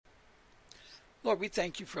Lord, we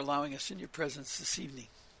thank you for allowing us in your presence this evening.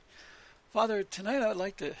 Father, tonight I'd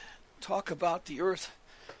like to talk about the earth,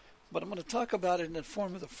 but I'm going to talk about it in the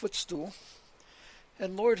form of the footstool.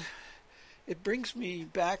 And Lord, it brings me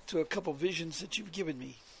back to a couple visions that you've given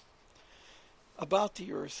me about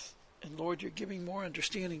the earth. And Lord, you're giving more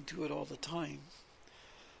understanding to it all the time.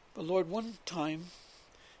 But Lord, one time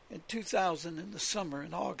in 2000 in the summer,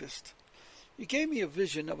 in August, you gave me a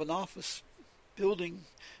vision of an office building.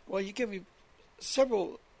 Well, you gave me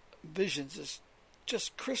several visions,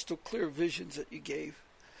 just crystal clear visions that you gave,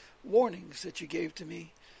 warnings that you gave to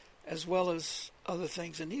me, as well as other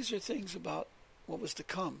things. And these are things about what was to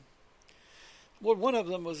come. Lord, one of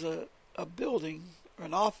them was a building, or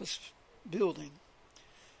an office building,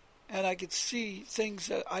 and I could see things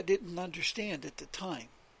that I didn't understand at the time.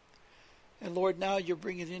 And Lord, now you're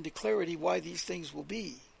bringing into clarity why these things will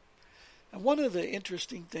be. And one of the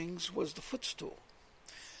interesting things was the footstool.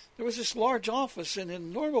 There was this large office, and in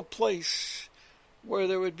a normal place where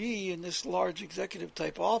there would be in this large executive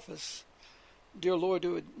type office, dear Lord,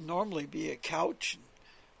 there would normally be a couch,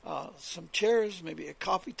 some chairs, maybe a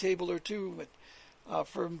coffee table or two, but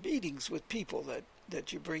for meetings with people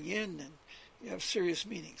that you bring in and you have serious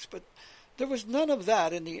meetings. But there was none of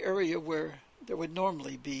that in the area where there would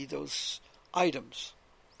normally be those items,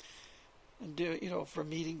 and for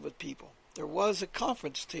meeting with people. There was a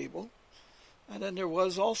conference table, and then there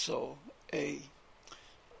was also a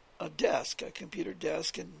desk, a computer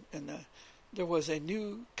desk, and there was a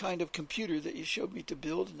new kind of computer that you showed me to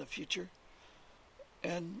build in the future.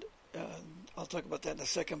 And I'll talk about that in a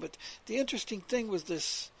second. But the interesting thing was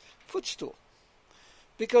this footstool.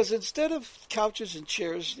 Because instead of couches and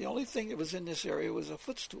chairs, the only thing that was in this area was a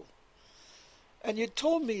footstool. And you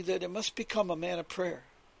told me that it must become a man of prayer.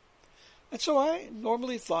 And so I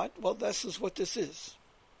normally thought, well, this is what this is,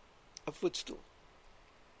 a footstool,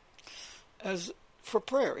 as for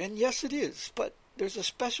prayer. And yes, it is, but there's a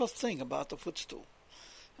special thing about the footstool.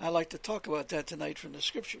 I'd like to talk about that tonight from the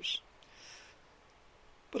scriptures.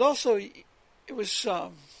 But also, it was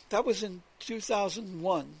that was in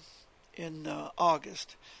 2001 in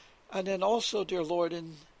August. And then also, dear Lord,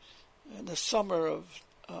 in the summer of,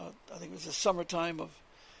 I think it was the summertime of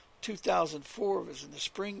 2004, it was in the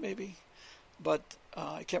spring maybe, but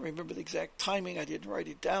I can't remember the exact timing. I didn't write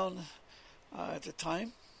it down at the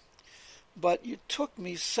time. But you took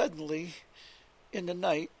me suddenly in the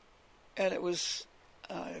night, and it was,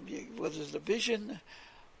 whether it's a vision,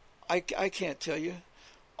 I can't tell you.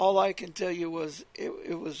 All I can tell you was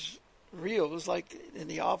it was real. It was like in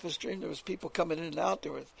the office dream, there was people coming in and out.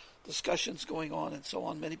 There were discussions going on and so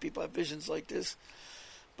on. Many people have visions like this.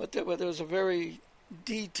 But there was a very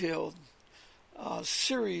detailed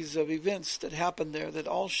series of events that happened there that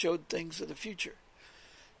all showed things of the future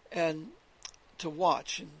and to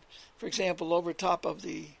watch. And for example, over top of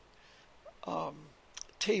the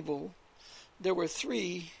table, there were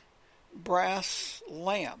 3 brass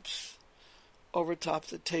lamps over top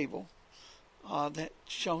the table that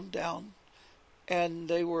shone down, and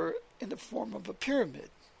they were in the form of a pyramid,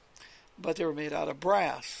 but they were made out of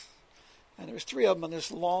brass. And there was 3 of them on this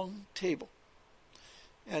long table.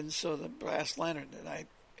 And so the brass lantern,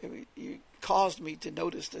 and you caused me to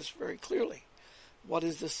notice this very clearly. What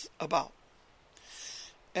is this about?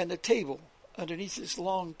 And the table, underneath this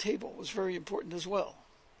long table, was very important as well.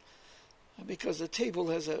 Because the table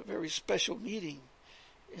has a very special meaning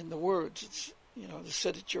in the words. It's, to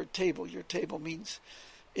sit at your table. Your table means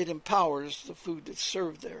it empowers the food that's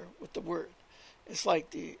served there with the word. It's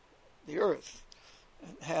like the earth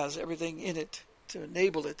has everything in it to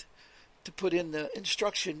enable it to put in the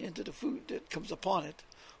instruction into the food that comes upon it,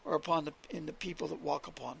 or in the people that walk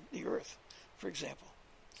upon the earth, for example.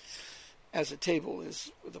 As a table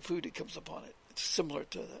is the food that comes upon it. It's similar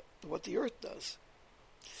to what the earth does.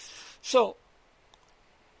 So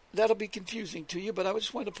that'll be confusing to you, but I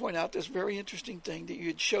just wanted to point out this very interesting thing that you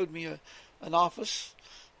had showed me an office,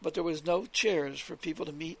 but there was no chairs for people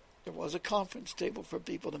to meet. There was a conference table for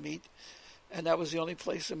people to meet, and that was the only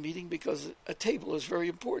place of meeting, because a table is very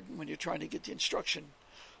important when you're trying to get the instruction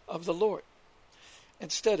of the Lord.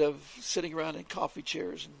 Instead of sitting around in coffee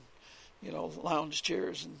chairs and, lounge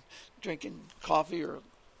chairs and drinking coffee or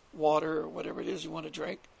water or whatever it is you want to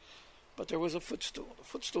drink. But there was a footstool. The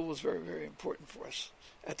footstool was very, very important for us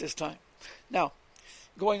at this time. Now,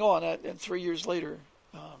 going on, and 3 years later,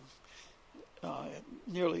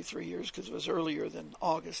 nearly 3 years, because it was earlier than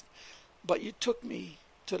August, but you took me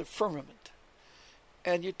to the firmament.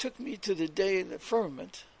 And you took me to the day of the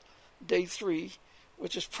firmament, day 3,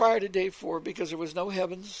 which is prior to day 4, because there was no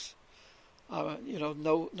heavens,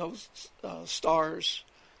 no stars,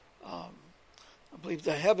 I believe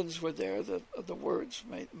the heavens were there. The words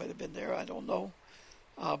might have been there. I don't know.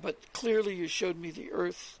 But clearly you showed me the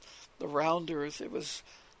earth, the round earth. It was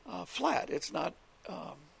flat. It's not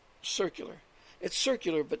circular. It's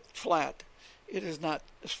circular but flat. It is not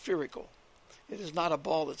spherical. It is not a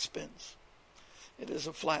ball that spins. It is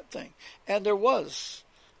a flat thing. And there was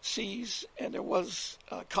seas and there was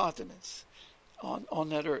continents on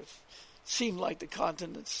that earth. Seemed like the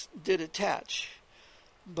continents did attach,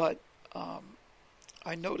 but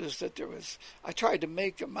I noticed that I tried to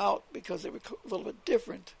make them out because they were a little bit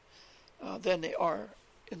different than they are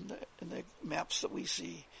in the maps that we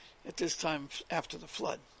see at this time after the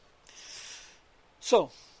flood.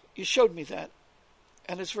 So you showed me that,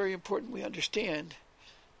 and it's very important we understand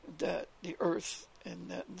that the earth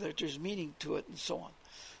and that there's meaning to it and so on.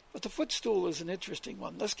 But the footstool is an interesting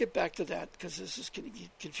one. Let's get back to that because this is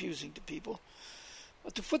confusing to people.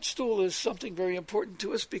 But the footstool is something very important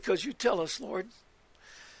to us because you tell us, Lord,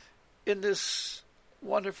 in this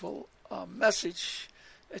wonderful message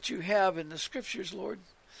that you have in the Scriptures, Lord,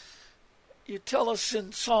 you tell us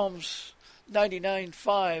in Psalms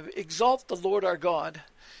 99:5, exalt the Lord our God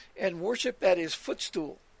and worship at his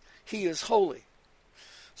footstool. He is holy.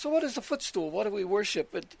 So what is the footstool? What do we worship?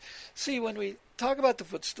 But see, when we talk about the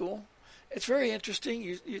footstool, it's very interesting.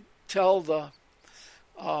 You tell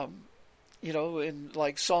in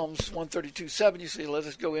like Psalms 132:7, you say, let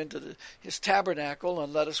us go into his tabernacle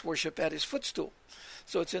and let us worship at his footstool.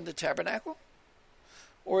 So it's in the tabernacle?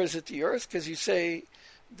 Or is it the earth? Because you say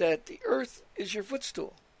that the earth is your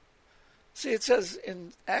footstool. See, it says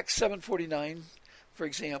in Acts 7:49, for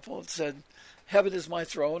example, it said, heaven is my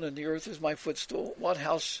throne and the earth is my footstool. What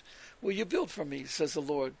house will you build for me, says the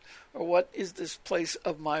Lord? Or what is this place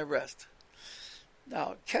of my rest?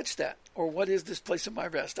 Now, catch that. Or what is this place of my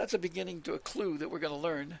rest? That's a beginning to a clue that we're going to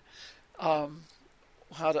learn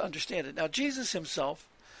how to understand it. Now, Jesus himself,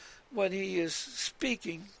 when he is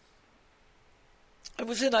speaking, it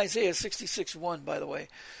was in Isaiah 66:1, by the way,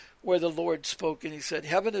 where the Lord spoke and he said,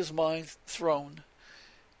 heaven is my throne,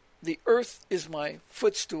 the earth is my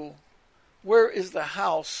footstool. Where is the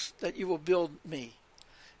house that you will build me?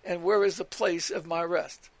 And where is the place of my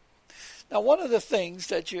rest? Now, one of the things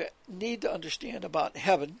that you need to understand about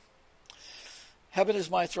heaven is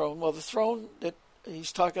my throne. Well, the throne that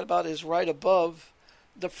he's talking about is right above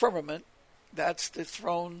the firmament. That's the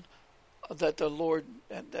throne that the Lord,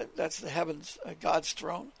 and that's the heavens, God's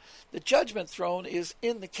throne. The judgment throne is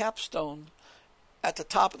in the capstone at the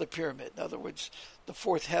top of the pyramid. In other words, the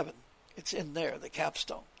fourth heaven. It's in there, the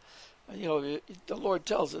capstone. The Lord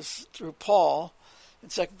tells us through Paul in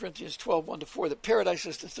 2 Corinthians 12:1-4 that paradise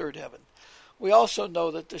is the third heaven. We also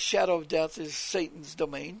know that the shadow of death is Satan's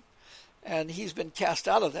domain, and he's been cast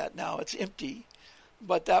out of that now. It's empty,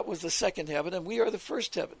 but that was the second heaven, and we are the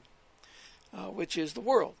first heaven, which is the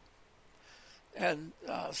world. And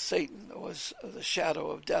Satan was the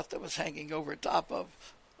shadow of death that was hanging over top of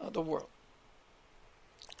the world.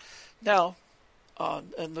 Now,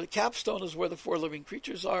 and the capstone is where the four living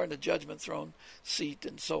creatures are, and the judgment throne seat,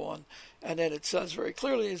 and so on. And then it says very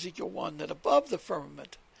clearly in Ezekiel 1 that above the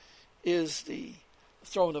firmament is the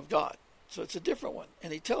throne of God. So it's a different one.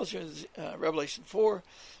 And he tells you in Revelation 4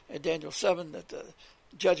 and Daniel 7 that the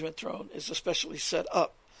judgment throne is especially set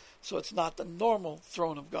up. So it's not the normal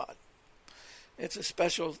throne of God. It's a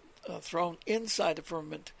special throne inside the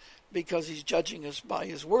firmament because he's judging us by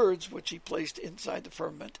his words, which he placed inside the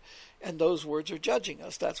firmament. And those words are judging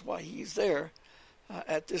us. That's why he's there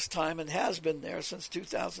at this time and has been there since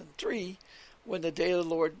 2003, when the day of the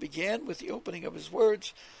Lord began with the opening of his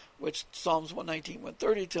words, which Psalms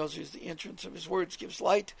 119:130 tells you is the entrance of his words gives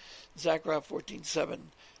light. Zechariah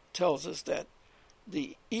 14:7 tells us that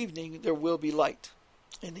the evening there will be light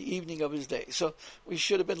in the evening of his day. So we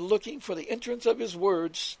should have been looking for the entrance of his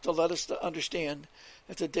words to let us to understand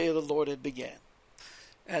that the day of the Lord had began.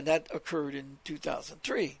 And that occurred in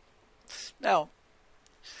 2003. Now,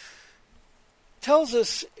 tells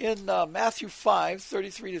us in Matthew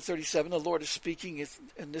 5:33-37, the Lord is speaking,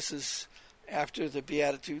 and this is after the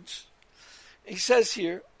Beatitudes. He says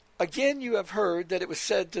here, again you have heard that it was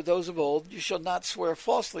said to those of old, you shall not swear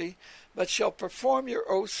falsely, but shall perform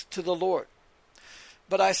your oaths to the Lord.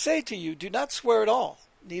 But I say to you, do not swear at all,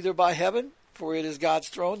 neither by heaven, for it is God's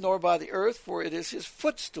throne, nor by the earth, for it is his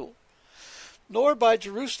footstool, nor by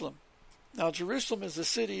Jerusalem. Now, Jerusalem is the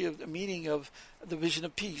city of the meaning of the vision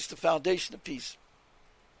of peace, the foundation of peace.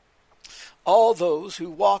 All those who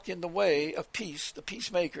walk in the way of peace, the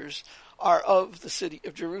peacemakers, are of the city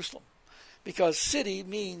of Jerusalem. Because city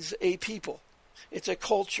means a people. It's a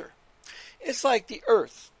culture. It's like the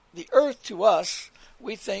earth. The earth to us,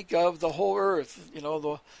 we think of the whole earth,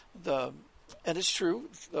 the And it's true,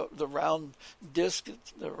 the round disc,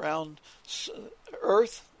 the round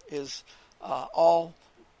earth is all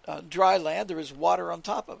dry land. There is water on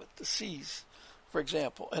top of it, the seas, for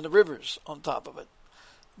example, and the rivers on top of it.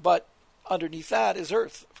 But underneath that is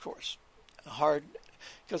earth, of course, hard,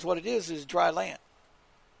 because what it is dry land.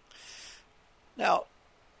 Now,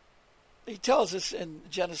 he tells us in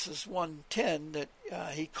Genesis 1:10 that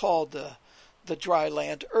he called the dry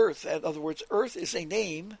land earth. In other words, earth is a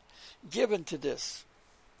name given to this.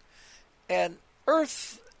 And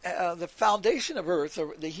earth, the foundation of earth,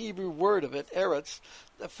 or the Hebrew word of it, eretz,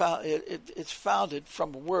 it's founded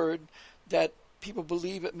from a word that people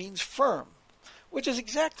believe it means firm, which is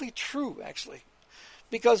exactly true, actually.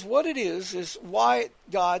 Because what it is why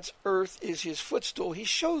God's earth is his footstool. He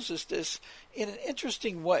shows us this in an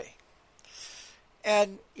interesting way.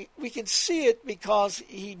 And we can see it because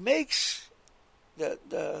he makes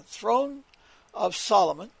the throne of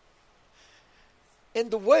Solomon in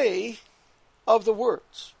the way of the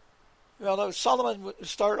words. Well, Solomon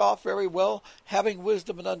started off very well, having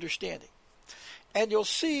wisdom and understanding. And you'll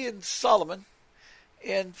see in Solomon,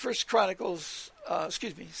 in 2 Chronicles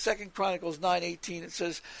 9:18, it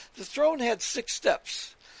says, the throne had 6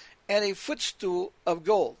 steps and a footstool of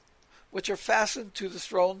gold, which are fastened to the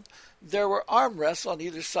throne. There were armrests on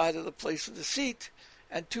either side of the place of the seat,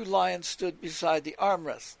 and 2 lions stood beside the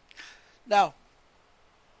armrests. Now,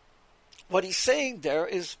 what he's saying there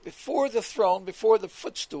is before the throne, before the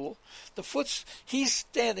footstool, he's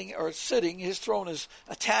standing or sitting, his throne is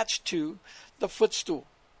attached to the footstool.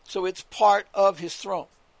 So it's part of his throne,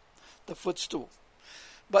 the footstool.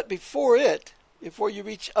 But before you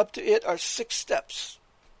reach up to it, are 6 steps.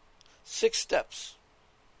 6 steps.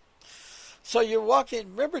 So you're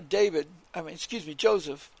walking, remember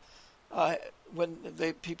Joseph,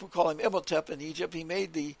 when people call him Imhotep in Egypt, he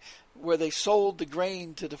made where they sold the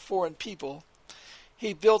grain to the foreign people,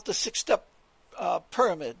 he built the 6-step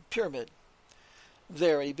pyramid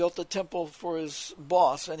there. He built the temple for his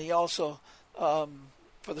boss, and he also,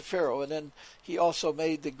 for the Pharaoh, and then he also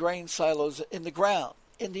made the grain silos in the ground,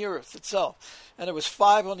 in the earth itself. And there was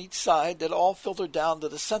 5 on each side that all filtered down to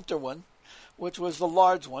the center one, which was the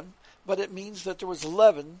large one. But it means that there was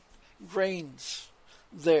 11 grains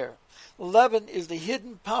there. 11 is the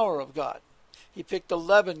hidden power of God. He picked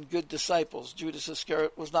 11 good disciples. Judas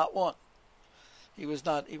Iscariot was not one. He was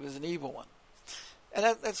an evil one.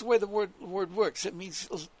 And that's the way the word works. It means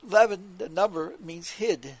 11, the number means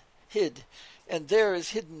hid. And there is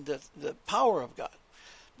hidden the power of God.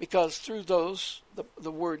 Because through those,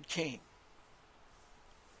 the word came.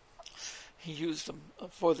 He used them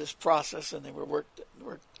for this process, and they were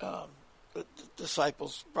the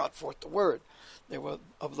disciples brought forth the word. They were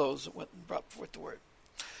of those that went and brought forth the word.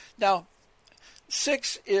 Now,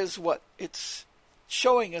 6 is what? It's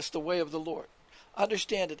showing us the way of the Lord.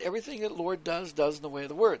 Understand that everything that the Lord does in the way of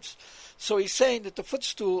the words. So he's saying that the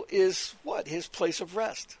footstool is what? His place of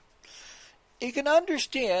rest. You can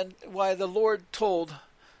understand why the Lord told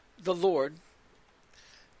the Lord,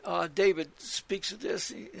 David speaks of this,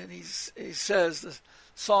 and he says, the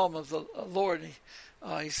Psalm of the Lord,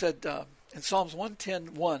 he said in Psalms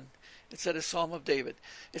 110:1, it said a Psalm of David.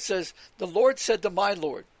 It says, the Lord said to my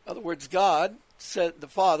Lord, in other words, God said, the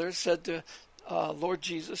Father said to Lord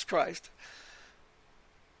Jesus Christ,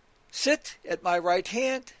 sit at my right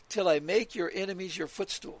hand till I make your enemies your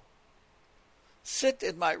footstool. Sit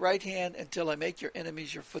at my right hand until I make your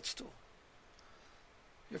enemies your footstool.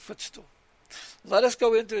 Your footstool. Let us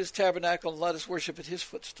go into his tabernacle and let us worship at his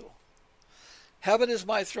footstool. Heaven is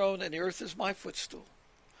my throne and the earth is my footstool.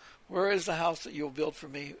 Where is the house that you will build for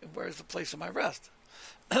me, and where is the place of my rest?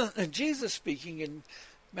 And Jesus speaking in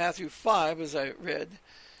Matthew 5, as I read,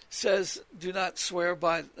 says, do not swear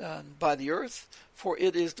by the earth, for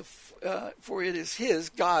it is his,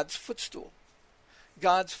 God's footstool.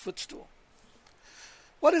 God's footstool.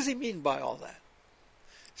 What does he mean by all that?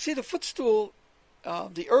 See, the footstool,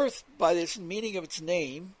 the earth, by this meaning of its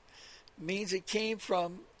name, means it came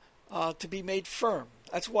from to be made firm.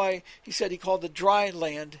 That's why he said he called the dry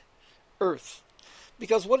land earth.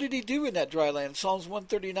 Because what did he do in that dry land? Psalms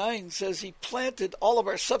 139 says he planted all of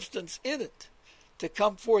our substance in it to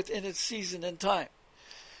come forth in its season and time.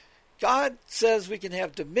 God says we can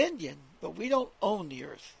have dominion, but we don't own the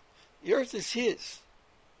earth. The earth is his.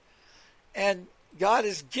 And God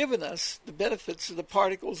has given us the benefits of the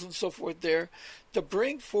particles and so forth there to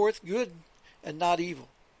bring forth good and not evil.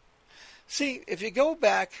 See, if you go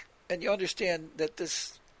back and you understand that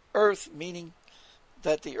this earth, meaning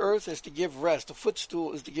that the earth is to give rest, the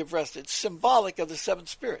footstool is to give rest, it's symbolic of the seventh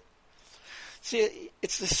spirit. See,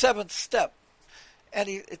 it's the 7th step. And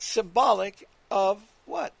it's symbolic of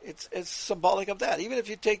what? It's symbolic of that. Even if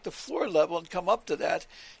you take the floor level and come up to that,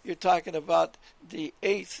 you're talking about the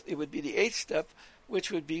eighth. It would be the eighth step,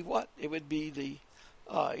 which would be what? It would be the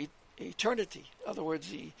eternity. In other words,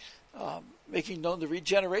 the making known the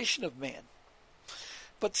regeneration of man.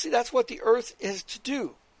 But see, that's what the earth is to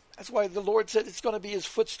do. That's why the Lord said it's going to be his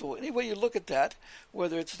footstool. Any way you look at that,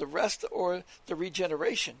 whether it's the rest or the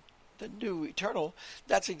regeneration, the new eternal,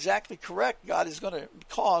 that's exactly correct. God is going to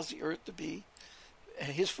cause the earth to be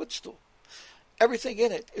his footstool. Everything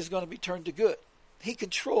in it is going to be turned to good. He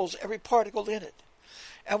controls every particle in it.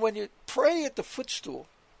 And when you pray at the footstool,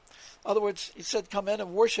 in other words, he said come in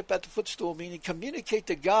and worship at the footstool, meaning communicate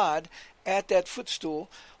to God at that footstool.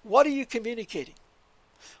 What are you communicating?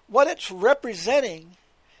 What it's representing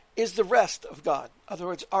is the rest of God. In other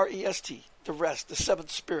words, R-E-S-T, the rest, the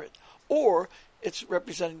seventh spirit. Or it's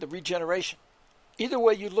representing the regeneration. Either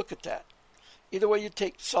way you look at that, either way you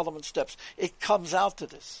take Solomon's steps, it comes out to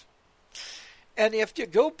this. And if you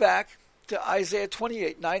go back to Isaiah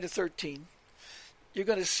 28, 9 to 13, you're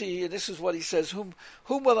going to see, and this is what he says, whom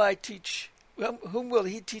will I teach? Whom will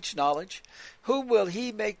he teach knowledge? Whom will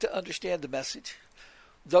he make to understand the message?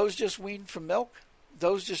 Those just weaned from milk?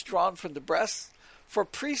 Those just drawn from the breast? For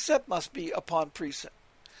precept must be upon precept.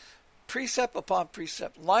 Precept upon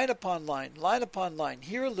precept, line upon line upon line,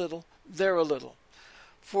 here a little, there a little.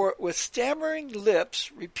 For with stammering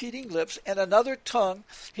lips, repeating lips, and another tongue,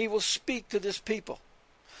 he will speak to this people.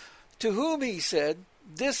 To whom he said,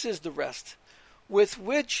 this is the rest, with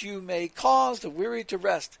which you may cause the weary to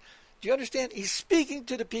rest. Do you understand? He's speaking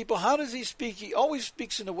to the people. How does he speak? He always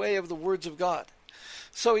speaks in the way of the words of God.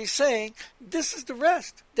 So he's saying, this is the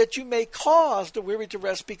rest, that you may cause the weary to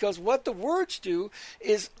rest, because what the words do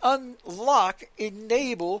is unlock,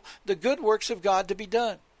 enable the good works of God to be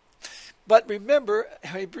done. But remember,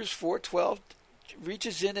 Hebrews 4:12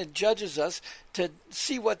 reaches in and judges us to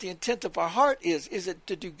see what the intent of our heart is. Is it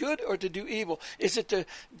to do good or to do evil? Is it to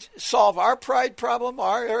solve our pride problem,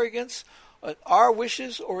 our arrogance, our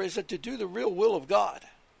wishes, or is it to do the real will of God?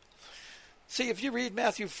 See, if you read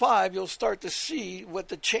Matthew 5, you'll start to see what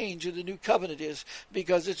the change of the new covenant is,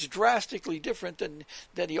 because it's drastically different than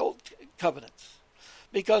the old covenants.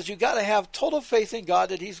 Because you got to have total faith in God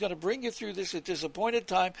that he's going to bring you through this at this appointed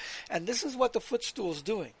time, and this is what the footstool is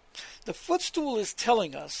doing. The footstool is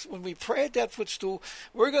telling us, when we pray at that footstool,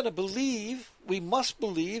 we're going to believe, we must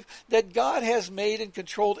believe, that God has made and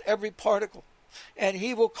controlled every particle. And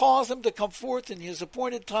he will cause them to come forth in his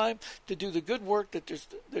appointed time to do the good work that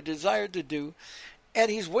they're desired to do. And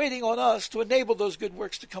he's waiting on us to enable those good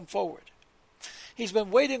works to come forward. He's been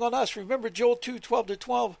waiting on us. Remember Joel 2, 12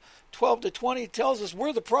 to 20 tells us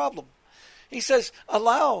we're the problem. He says,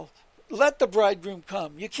 let the bridegroom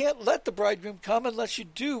come. You can't let the bridegroom come unless you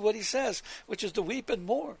do what he says, which is to weep and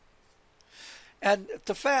mourn and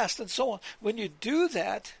to fast and so on. When you do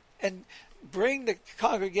that and bring the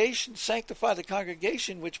congregation, sanctify the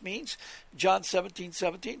congregation, which means, John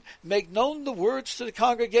 17:17, make known the words to the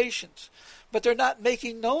congregations. But they're not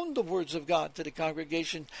making known the words of God to the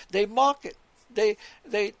congregation. They mock it.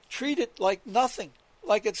 They treat it like nothing,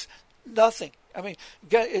 like it's nothing. I mean,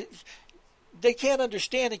 they can't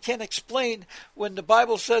understand and can't explain when the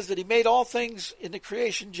Bible says that he made all things in the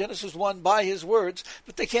creation, Genesis 1, by his words,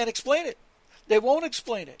 but they can't explain it. They won't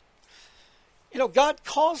explain it. You know, God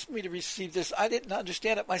caused me to receive this. I didn't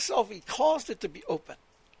understand it myself. He caused it to be open.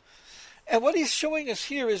 And what he's showing us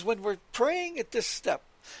here is when we're praying at this step,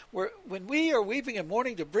 when we are weeping and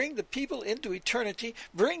mourning to bring the people into eternity,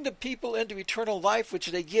 bring the people into eternal life, which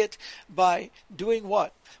they get by doing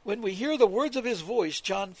what? When we hear the words of his voice,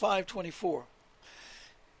 John 5:24,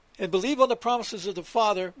 and believe on the promises of the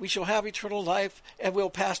Father, we shall have eternal life and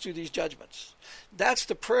we'll pass through these judgments. That's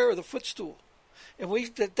the prayer of the footstool. And we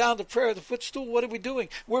get down to prayer of the footstool, what are we doing?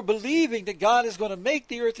 We're believing that God is going to make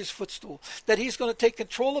the earth his footstool, that he's going to take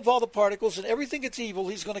control of all the particles, and everything that's evil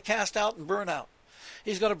he's going to cast out and burn out.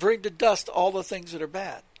 He's going to bring to dust all the things that are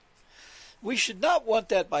bad. We should not want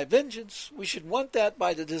that by vengeance. We should want that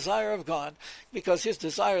by the desire of God, because his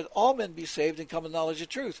desire that all men be saved and come to knowledge of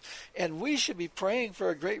truth. And we should be praying for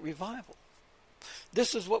a great revival.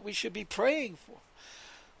 This is what we should be praying for.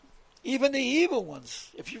 Even the evil ones.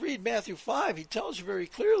 If you read Matthew 5, he tells you very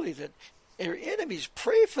clearly that your enemies,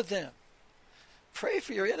 pray for them. Pray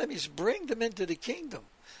for your enemies. Bring them into the kingdom.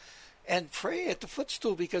 And pray at the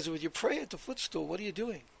footstool, because when you pray at the footstool, what are you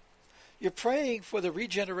doing? You're praying for the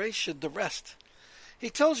regeneration, the rest. He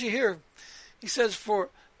tells you here, he says, for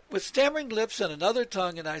with stammering lips and another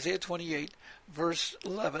tongue in Isaiah 28, verse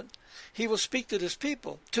 11, he will speak to this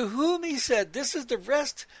people, to whom he said, this is the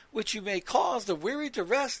rest which you may cause the weary to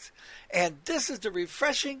rest, and this is the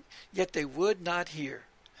refreshing, yet they would not hear.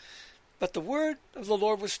 But the word of the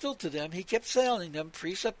Lord was still to them. He kept telling them,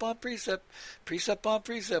 precept upon precept, precept upon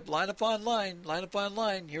precept, line upon line upon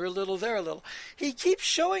line, here a little, there a little. He keeps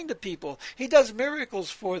showing the people. He does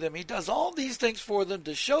miracles for them. He does all these things for them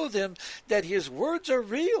to show them that his words are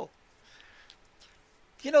real.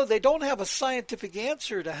 You know, they don't have a scientific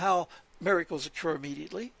answer to how miracles occur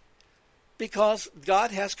immediately because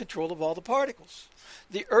God has control of all the particles.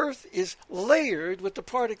 The earth is layered with the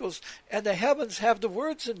particles, and the heavens have the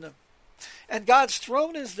words in them. And God's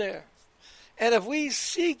throne is there. And if we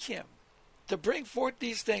seek him to bring forth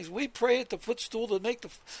these things, we pray at the footstool to make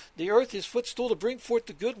the earth his footstool, to bring forth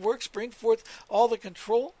the good works, bring forth all the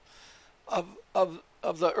control of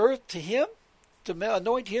the earth to him, to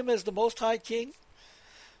anoint him as the Most High King.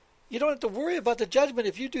 You don't have to worry about the judgment.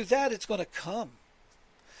 If you do that, it's going to come.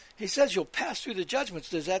 He says you'll pass through the judgments.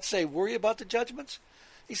 Does that say worry about the judgments?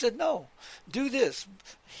 He said, no, do this.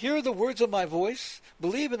 Hear the words of my voice.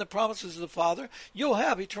 Believe in the promises of the Father. You'll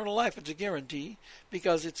have eternal life. It's a guarantee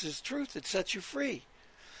because it's his truth. It sets you free.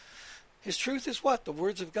 His truth is what? The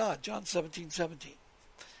words of God, John 17:17.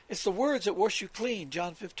 It's the words that wash you clean,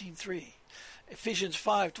 John 15:3. Ephesians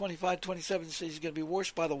 5:25-27 says he's going to be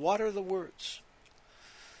washed by the water of the words.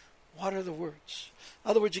 Water of the words.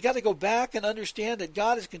 In other words, you got to go back and understand that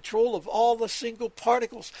God is in control of all the single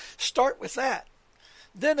particles. Start with that.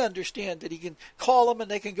 Then understand that he can call them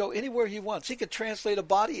and they can go anywhere he wants. He can translate a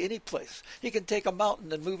body any place. He can take a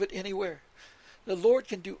mountain and move it anywhere. The Lord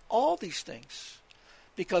can do all these things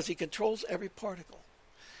because he controls every particle.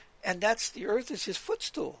 And the earth is his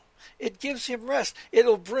footstool. It gives him rest.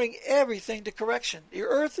 It'll bring everything to correction. The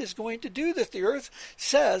earth is going to do this. The earth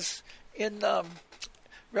says in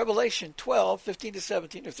Revelation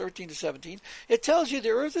 12:15-17 or 13-17, it tells you the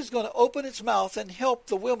earth is going to open its mouth and help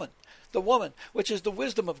the woman, which is the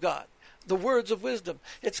wisdom of God, the words of wisdom.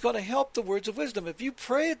 It's going to help the words of wisdom. If you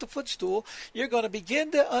pray at the footstool, you're going to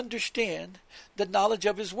begin to understand the knowledge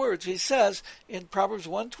of his words. He says in Proverbs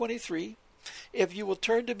 1:23, if you will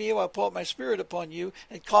turn to me, I will pour out my spirit upon you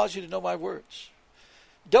and cause you to know my words.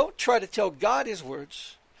 Don't try to tell God his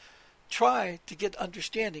words. Try to get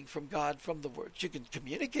understanding from God from the words. You can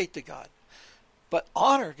communicate to God, but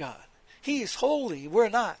honor God. He is holy. We're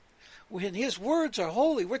not. When his words are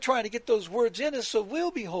holy, we're trying to get those words in us so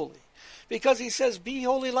we'll be holy. Because he says, be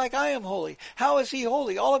holy like I am holy. How is he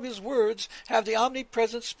holy? All of his words have the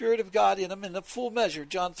omnipresent Spirit of God in them in the full measure,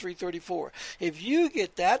 John 3:34. If you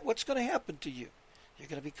get that, what's going to happen to you? You're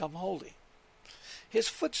going to become holy. His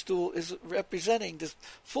footstool is representing the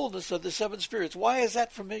fullness of the seven spirits. Why is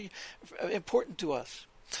that for me important to us?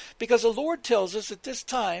 Because the Lord tells us at this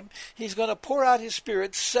time he's going to pour out his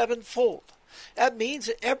Spirit sevenfold. That means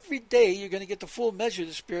that every day you're going to get the full measure of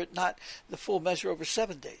the Spirit, not the full measure over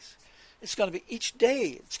 7 days. It's going to be each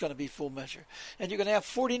day it's going to be full measure. And you're going to have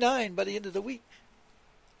 49 by the end of the week.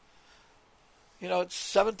 You know, it's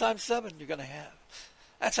 7 times 7 you're going to have.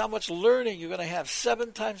 That's how much learning you're going to have,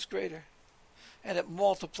 7 times greater. And it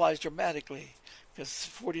multiplies dramatically because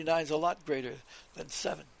 49 is a lot greater than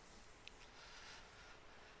 7.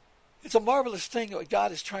 It's a marvelous thing what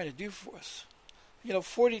God is trying to do for us. You know,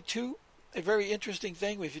 42, a very interesting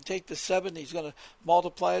thing. If you take the 7, he's going to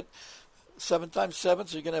multiply it 7 times 7,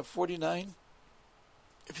 so you're going to have 49.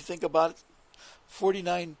 If you think about it,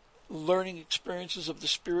 49 learning experiences of the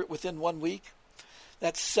Spirit within 1 week.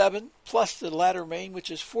 That's 7 plus the latter rain, which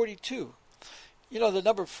is 42. You know, the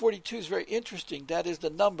number 42 is very interesting. That is the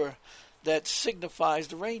number that signifies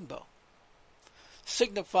the rainbow.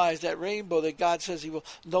 Signifies that rainbow that God says he will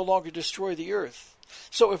no longer destroy the earth.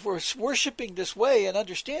 So if we're worshiping this way and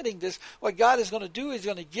understanding this, what God is going to do is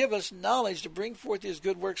going to give us knowledge to bring forth his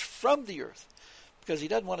good works from the earth. Because he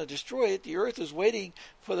doesn't want to destroy it. The earth is waiting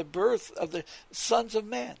for the birth of the sons of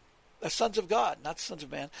man. The sons of God, not the sons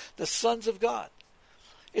of man. The sons of God.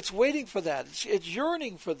 It's waiting for that. It's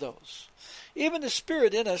yearning for those. Even the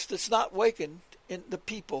spirit in us that's not wakened in the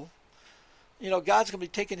people. You know, God's going to be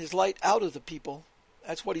taking his light out of the people.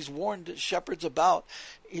 That's what he's warned the shepherds about.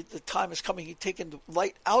 The time is coming, he's taking the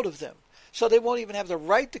light out of them. So they won't even have the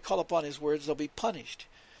right to call upon his words. They'll be punished.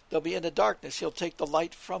 They'll be in the darkness. He'll take the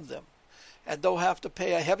light from them. And they'll have to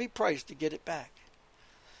pay a heavy price to get it back.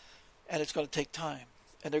 And it's going to take time.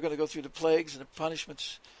 And they're going to go through the plagues and the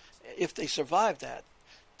punishments. If they survive that,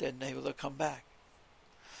 then they will come back.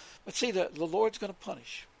 But see, the Lord's going to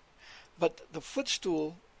punish. But the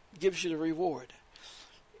footstool gives you the reward.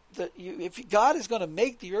 If God is going to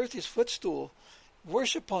make the earth his footstool,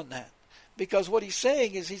 Worship on that. Because what he's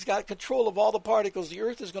saying is he's got control of all the particles. The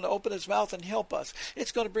earth is going to open its mouth and help us.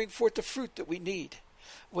 It's going to bring forth the fruit that we need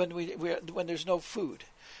when there's no food.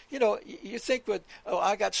 You know, you think,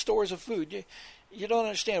 I got stores of food. You don't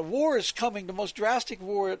understand. War is coming, the most drastic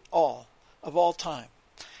war of all time.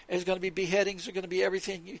 There's going to be beheadings. There's going to be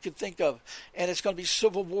everything you can think of. And it's going to be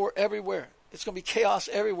civil war everywhere. It's going to be chaos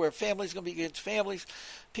everywhere. Families are going to be against families.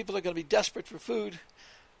 People are going to be desperate for food.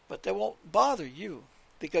 But they won't bother you,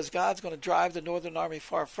 because God's going to drive the northern army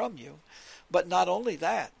far from you. But not only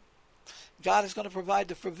that, God is going to provide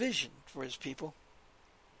the provision for his people.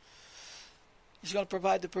 He's going to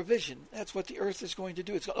provide the provision. That's what the earth is going to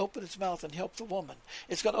do. It's going to open its mouth and help the woman.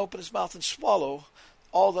 It's going to open its mouth and swallow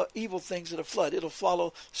all the evil things of the flood. It'll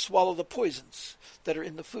swallow the poisons that are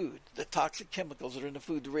in the food, the toxic chemicals that are in the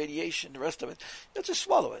food, the radiation, the rest of it. It'll just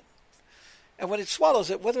swallow it. And when it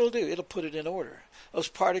swallows it, what it'll do, it'll put it in order. Those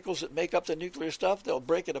particles that make up the nuclear stuff, they'll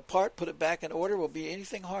break it apart, put it back in order, won't be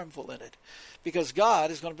anything harmful in it. Because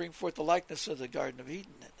God is going to bring forth the likeness of the Garden of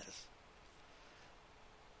Eden in this.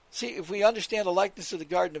 See, if we understand the likeness of the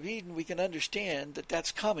Garden of Eden, we can understand that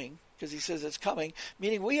that's coming, because he says it's coming,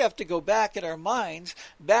 meaning we have to go back in our minds,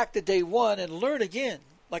 back to day one, and learn again,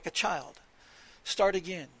 like a child. Start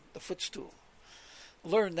again, the footstool.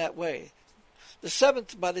 Learn that way.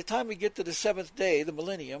 By the time we get to the seventh day, the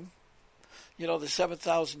millennium, the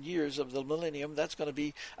 7,000 years of the millennium, that's going to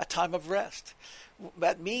be a time of rest.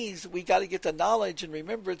 That means we got to get the knowledge and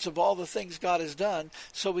remembrance of all the things God has done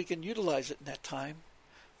so we can utilize it in that time.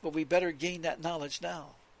 But we better gain that knowledge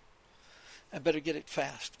now. And better get it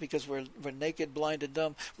fast, because we're naked, blind, and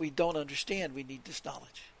dumb. We don't understand. We need this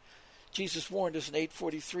knowledge. Jesus warned us in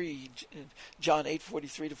John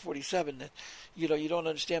 8:43 to 47, that you don't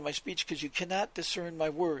understand my speech because you cannot discern my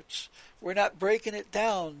words. We're not breaking it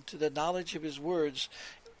down to the knowledge of his words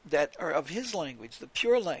that are of his language, the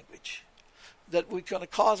pure language, that we're going to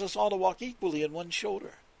cause us all to walk equally in one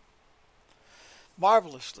shoulder.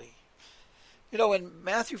 Marvelously. In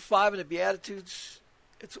Matthew 5 in the Beatitudes,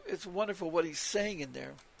 it's wonderful what he's saying in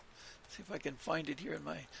there. Let's see if I can find it here in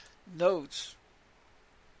my notes.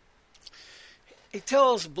 He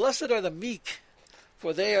tells, blessed are the meek,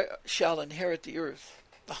 for they shall inherit the earth.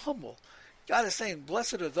 The humble. God is saying,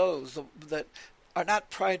 blessed are those that are not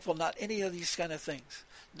prideful, not any of these kind of things.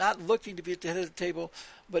 Not looking to be at the head of the table,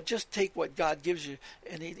 but just take what God gives you.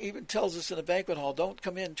 And he even tells us in a banquet hall, don't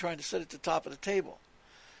come in trying to sit at the top of the table.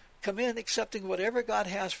 Come in accepting whatever God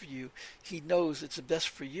has for you. He knows it's the best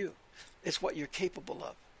for you. It's what you're capable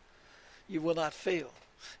of. You will not fail.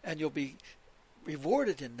 And you'll be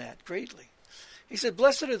rewarded in that greatly. He said,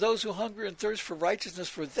 blessed are those who hunger and thirst for righteousness,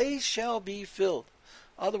 for they shall be filled.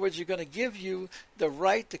 In other words, you're going to give you the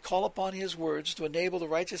right to call upon his words to enable the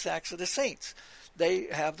righteous acts of the saints. They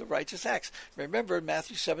have the righteous acts. Remember, in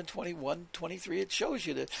Matthew 7:21-23, it shows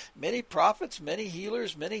you that many prophets, many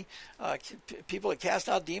healers, many people that cast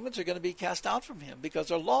out demons are going to be cast out from him because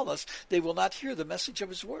they're lawless. They will not hear the message of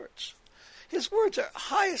his words. His words are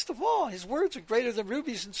highest of all. His words are greater than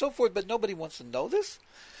rubies and so forth, but nobody wants to know this.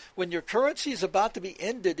 When your currency is about to be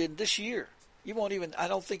ended in this year, you won't even, I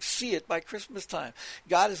don't think, see it by Christmas time.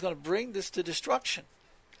 God is going to bring this to destruction.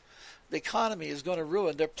 The economy is going to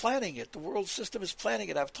ruin. They're planning it. The world system is planning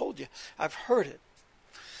it. I've told you. I've heard it.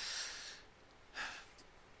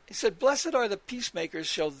 He said, blessed are the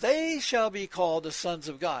peacemakers, they shall be called the sons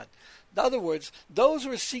of God. In other words, those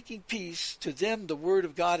who are seeking peace, to them the word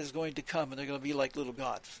of God is going to come, and they're going to be like little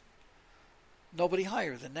gods. Nobody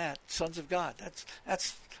higher than that. Sons of God.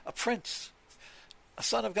 That's a prince. A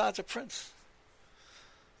son of God's a prince.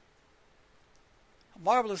 How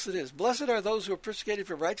marvelous it is. Blessed are those who are persecuted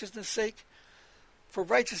for righteousness' sake. For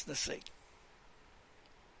righteousness' sake.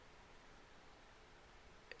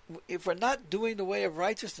 If we're not doing the way of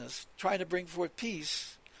righteousness, trying to bring forth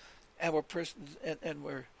peace, and we're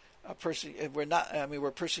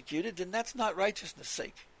persecuted, then that's not righteousness'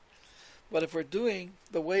 sake. But if we're doing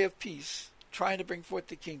the way of peace, trying to bring forth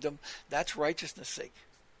the kingdom, that's righteousness' sake.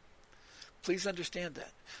 Please understand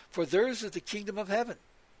that. For theirs is the kingdom of heaven.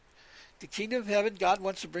 The kingdom of heaven God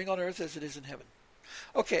wants to bring on earth as it is in heaven.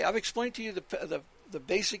 Okay, I've explained to you the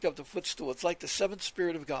basic of the footstool. It's like the seventh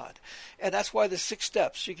spirit of God. And that's why the 6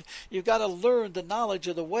 steps. You've got to learn the knowledge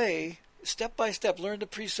of the way, step by step. Learn the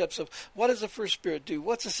precepts of what does the first spirit do?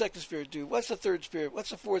 What's the second spirit do? What's the third spirit? What's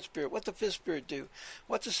the fourth spirit? What's the fifth spirit do?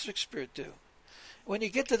 What's the sixth spirit do? When you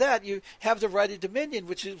get to that, you have the right of dominion,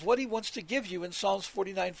 which is what he wants to give you in Psalms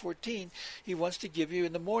 49:14. He wants to give you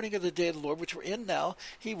in the morning of the day of the Lord, which we're in now.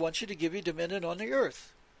 He wants you to give you dominion on the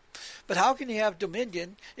earth. But how can you have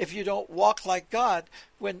dominion if you don't walk like God?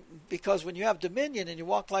 Because when you have dominion and you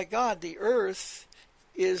walk like God, the earth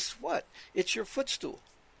is what? It's your footstool.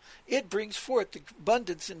 It brings forth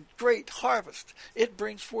abundance and great harvest. It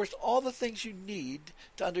brings forth all the things you need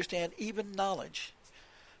to understand even knowledge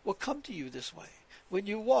will come to you this way. When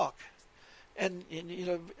you walk, and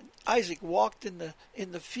Isaac walked in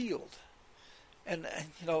the field, and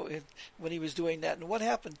when he was doing that, and what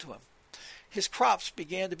happened to him? His crops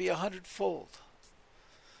began to be 100-fold.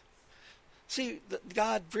 See,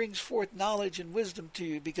 God brings forth knowledge and wisdom to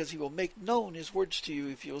you because he will make known his words to you.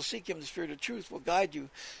 If you will seek him, the Spirit of truth will guide you,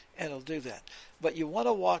 and he'll do that. But you want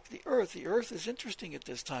to walk the earth. The earth is interesting at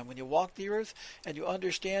this time. When you walk the earth and you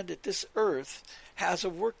understand that this earth has a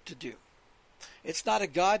work to do. It's not a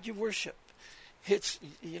God you worship. It's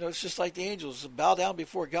just like the angels bow down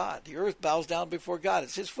before God. The earth bows down before God.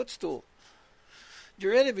 It's his footstool.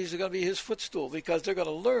 Your enemies are going to be his footstool because they're going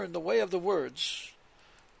to learn the way of the words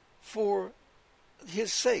for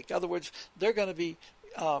his sake. In other words, they're going to be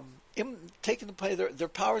taken away. Their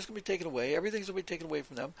power is going to be taken away. Everything's going to be taken away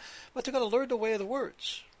from them. But they're going to learn the way of the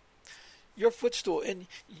words. Your footstool. And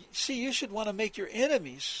see, you should want to make your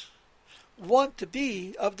enemies want to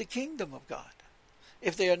be of the kingdom of God.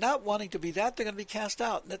 If they are not wanting to be that, they're going to be cast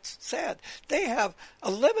out. And that's sad. They have a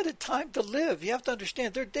limited time to live. You have to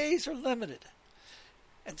understand, their days are limited.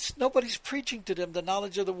 And nobody's preaching to them the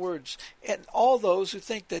knowledge of the words. And all those who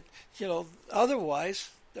think that, otherwise,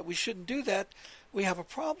 that we shouldn't do that, we have a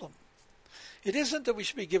problem. It isn't that we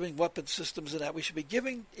should be giving weapon systems and that. We should be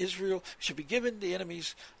giving Israel, should be giving the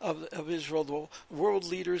enemies of Israel, the world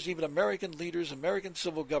leaders, even American leaders, American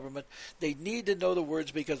civil government. They need to know the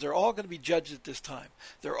words because they're all going to be judged at this time.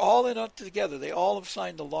 They're all in it together. They all have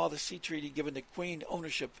signed the law, the sea treaty, giving the queen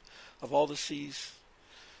ownership of all the seas.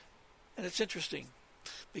 And it's interesting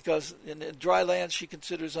because in the dry land she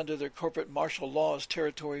considers under their corporate martial law as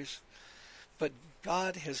territories. But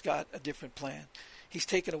God has got a different plan. He's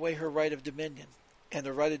taken away her right of dominion and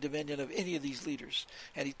the right of dominion of any of these leaders.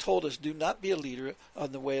 And he told us, do not be a leader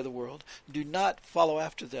on the way of the world. Do not follow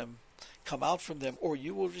after them. Come out from them, or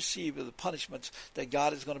you will receive the punishments that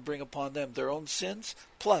God is going to bring upon them, their own sins,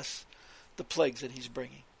 plus the plagues that he's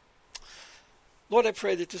bringing. Lord, I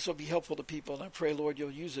pray that this will be helpful to people, and I pray, Lord,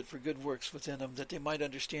 you'll use it for good works within them, that they might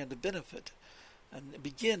understand the benefit and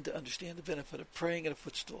begin to understand the benefit of praying at a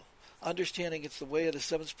footstool. Understanding it's the way of the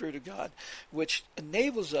seventh Spirit of God, which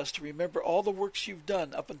enables us to remember all the works you've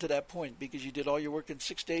done up until that point, because you did all your work in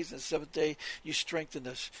 6 days, and the seventh day you strengthened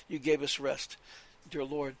us. You gave us rest. Dear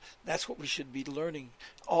Lord, that's what we should be learning,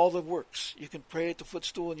 all the works. You can pray at the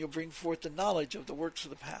footstool and you'll bring forth the knowledge of the works of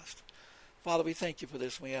the past. Father, we thank you for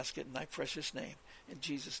this, and we ask it in thy precious name. In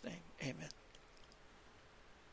Jesus' name, amen.